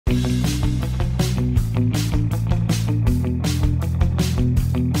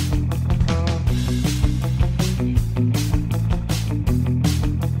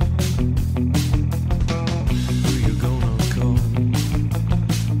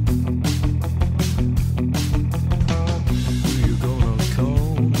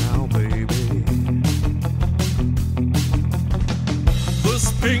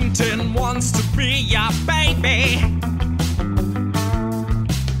Someone wants to be your baby.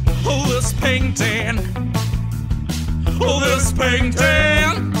 Oh, this painting. Oh, this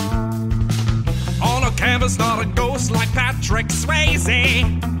painting. On a canvas, not a ghost like Patrick Swayze.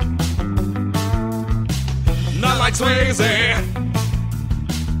 Not like Swayze.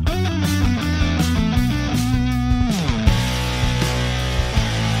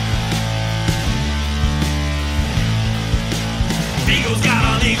 Vigo's got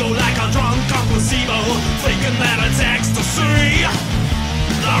an ego like a drunk on placebo, thinking that it's ecstasy.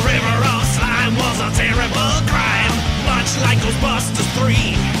 The river of slime was a terrible crime, much like Ghostbusters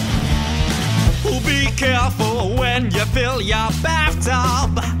 3. Oh, be careful when you fill your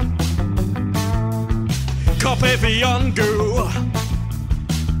bathtub. Carpathian goo,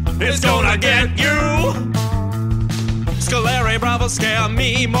 it's gonna get you. Scolari Bravo scare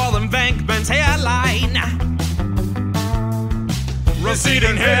me more than Venkman's hairline.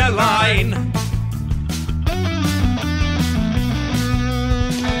 Receding hairline.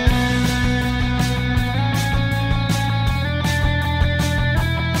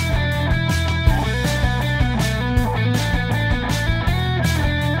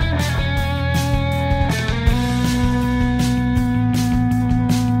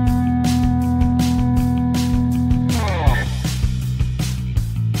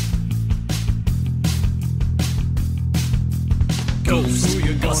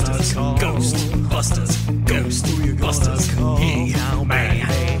 Ghostbusters, Ghostbusters, Ghostbusters, yeah,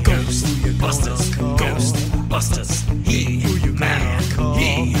 man. Ghostbusters, Ghostbusters, yeah, man,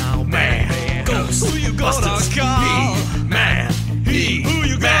 yeah, man. Ghostbusters, yeah, man, who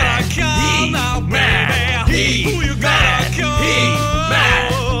you gonna call now, baby? Who you gonna call? Man,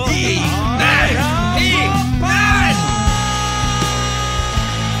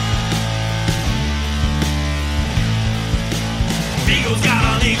 Vigo's got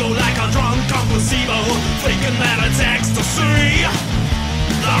an ego like a drunk on placebo, thinking that it's ecstasy.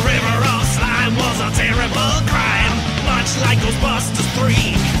 The river of slime was a terrible crime, much like Ghostbusters 3.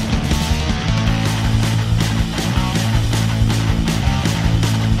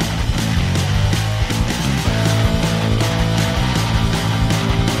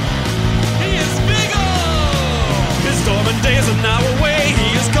 He is Vigo! His dormant days are now away, he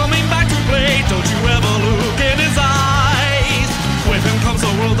is coming back to play. Don't you ever look in his eyes. With him comes a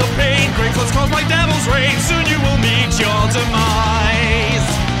world of pain, great floods caused by devil's rain. Soon you will meet your demise.